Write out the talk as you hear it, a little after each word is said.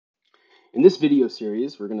In this video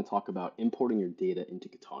series, we're going to talk about importing your data into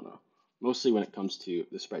Katana, mostly when it comes to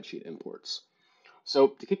the spreadsheet imports. So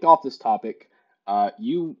to kick off this topic,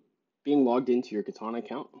 you being logged into your Katana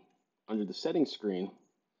account, under the settings screen,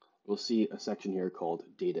 we'll see a section here called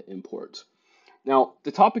Data Import. Now,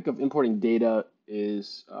 the topic of importing data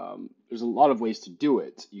is, there's a lot of ways to do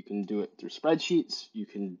it. You can do it through spreadsheets, you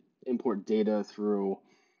can import data through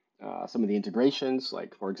some of the integrations,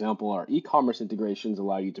 like for example, our e-commerce integrations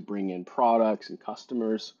allow you to bring in products and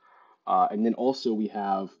customers. And then also we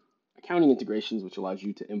have accounting integrations, which allows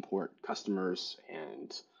you to import customers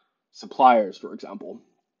and suppliers, for example.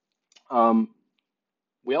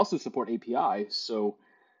 We also support API. So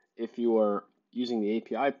if you are using the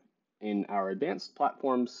API in our advanced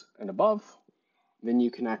platforms and above, then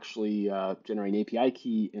you can actually generate an API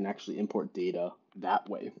key and actually import data that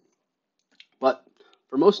way. But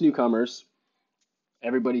for most newcomers,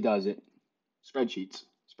 everybody does it. Spreadsheets.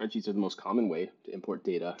 Spreadsheets are the most common way to import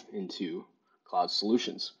data into cloud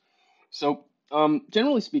solutions. So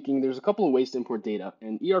generally speaking, there's a couple of ways to import data,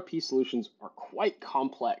 and ERP solutions are quite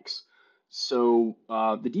complex. So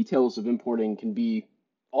the details of importing can be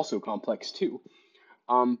also complex too.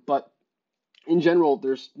 But in general,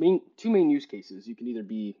 there's two main use cases. You can either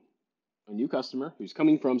be a new customer who's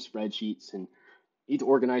coming from spreadsheets and need to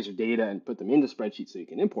organize your data and put them into spreadsheets so you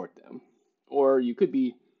can import them. Or you could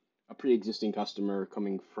be a pre-existing customer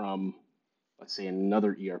coming from, let's say,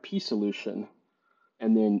 another ERP solution,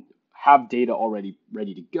 and then have data already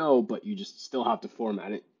ready to go, but you just still have to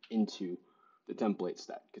format it into the templates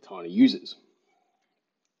that Katana uses.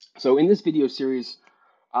 So in this video series,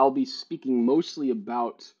 I'll be speaking mostly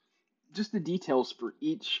about just the details for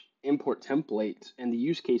each import template and the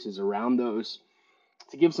use cases around those,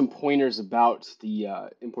 to give some pointers about the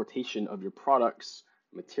importation of your products,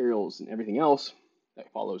 materials, and everything else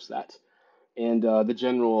that follows that, and the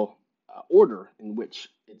general order in which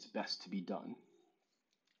it's best to be done.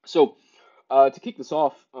 So to kick this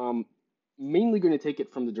off, mainly going to take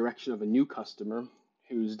it from the direction of a new customer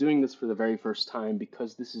who's doing this for the very first time,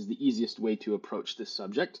 because this is the easiest way to approach this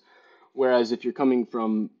subject. Whereas if you're coming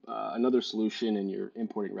from another solution and you're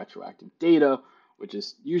importing retroactive data, which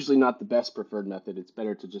is usually not the best preferred method, it's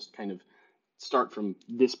better to just kind of start from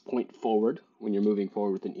this point forward when you're moving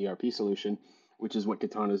forward with an ERP solution, which is what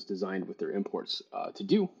Katana is designed with their imports to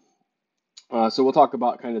do. So we'll talk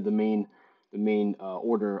about kind of the main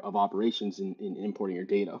order of operations in importing your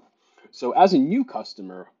data. So as a new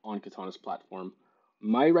customer on Katana's platform,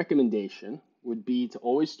 my recommendation would be to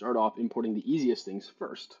always start off importing the easiest things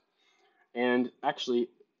first. And actually,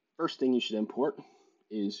 first thing you should import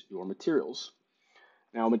is your materials.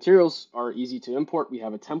 Now, materials are easy to import. We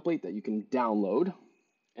have a template that you can download,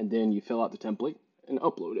 and then you fill out the template and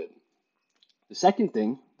upload it. The second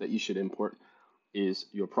thing that you should import is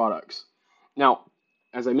your products. Now,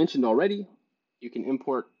 as I mentioned already, you can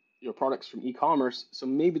import your products from e-commerce, so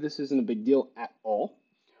maybe this isn't a big deal at all.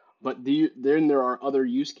 But then there are other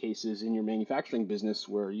use cases in your manufacturing business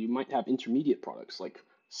where you might have intermediate products like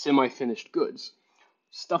semi-finished goods.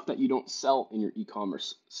 Stuff that you don't sell in your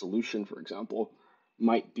e-commerce solution, for example,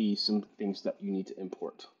 might be some things that you need to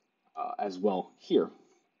import as well here.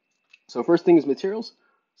 So first thing is materials,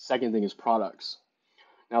 second thing is products.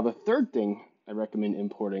 Now the third thing I recommend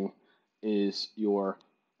importing is your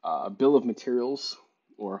bill of materials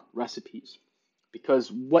or recipes,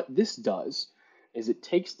 because what this does is it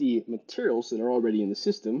takes the materials that are already in the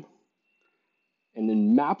system and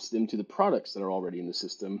then maps them to the products that are already in the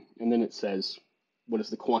system, and then it says what is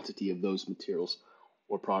the quantity of those materials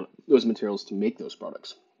or those materials to make those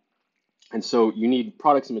products. And so you need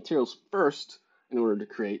products and materials first in order to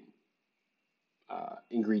create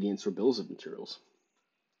ingredients or bills of materials.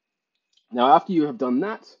 Now, after you have done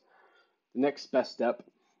that, the next best step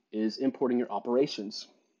is importing your operations.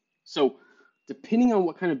 So depending on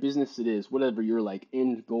what kind of business it is, whatever your like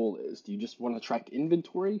end goal is, do you just want to track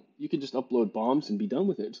inventory? You could just upload bombs and be done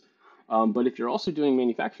with it. But if you're also doing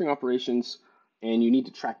manufacturing operations and you need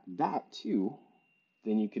to track that too,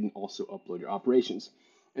 then you can also upload your operations.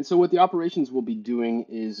 And so what the operations will be doing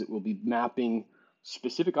is it will be mapping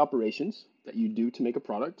specific operations that you do to make a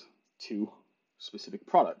product to specific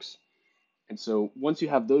products. And so once you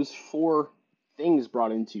have those four things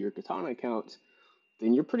brought into your Katana account,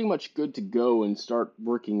 then you're pretty much good to go and start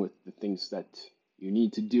working with the things that you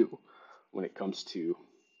need to do when it comes to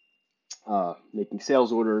making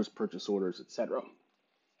sales orders, purchase orders, etc.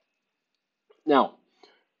 Now,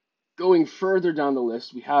 going further down the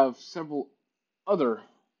list, we have several other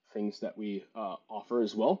things that we offer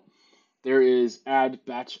as well. There is add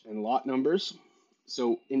batch and lot numbers.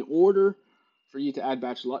 So in order for you to add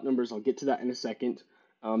batch and lot numbers, I'll get to that in a second.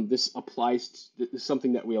 This applies to, this is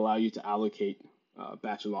something that we allow you to allocate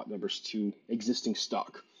batch and lot numbers to existing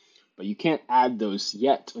stock, but you can't add those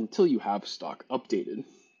yet until you have stock updated.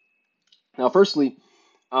 Now, firstly,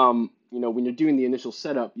 when you're doing the initial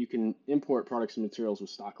setup, you can import products and materials with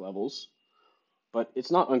stock levels, but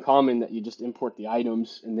it's not uncommon that you just import the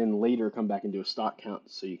items and then later come back and do a stock count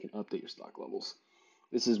so you can update your stock levels.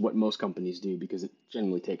 This is what most companies do because it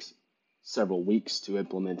generally takes several weeks to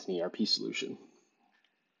implement an ERP solution.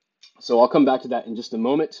 So I'll come back to that in just a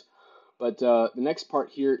moment. But the next part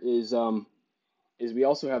here is we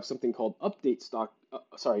also have something called update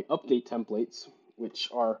templates, which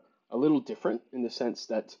are a little different in the sense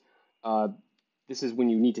that this is when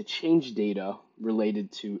you need to change data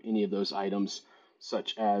related to any of those items,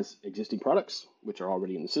 such as existing products, which are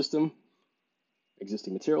already in the system,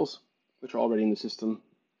 existing materials, which are already in the system,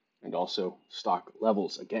 and also stock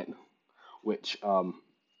levels again, which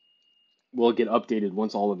will get updated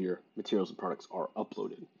once all of your materials and products are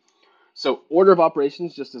uploaded. So order of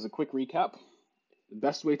operations, just as a quick recap, the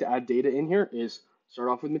best way to add data in here is start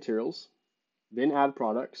off with materials, then add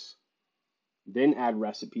products, then add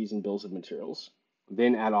recipes and bills of materials,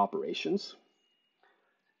 then add operations.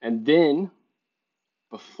 And then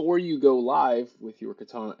before you go live with your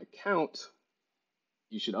Katana account,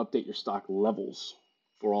 you should update your stock levels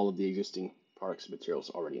for all of the existing products and materials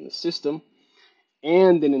already in the system.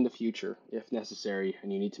 And then in the future, if necessary,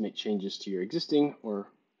 and you need to make changes to your existing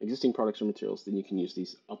products or materials, then you can use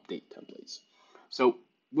these update templates. So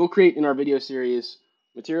we'll create in our video series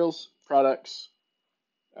materials, products,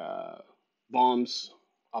 bombs,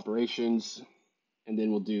 operations, and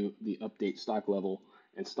then we'll do the update stock level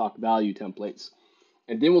and stock value templates.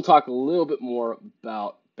 And then we'll talk a little bit more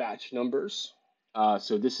about batch numbers.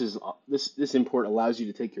 So this import allows you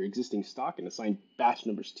to take your existing stock and assign batch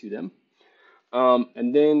numbers to them.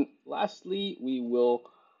 And then lastly,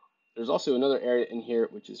 there's also another area in here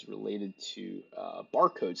which is related to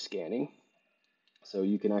barcode scanning. So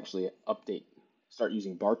you can actually start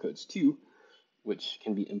using barcodes too, which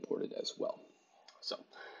can be imported as well. So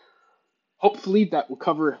hopefully that will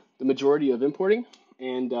cover the majority of importing,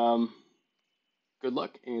 and good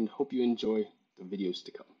luck, and hope you enjoy the videos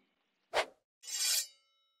to come.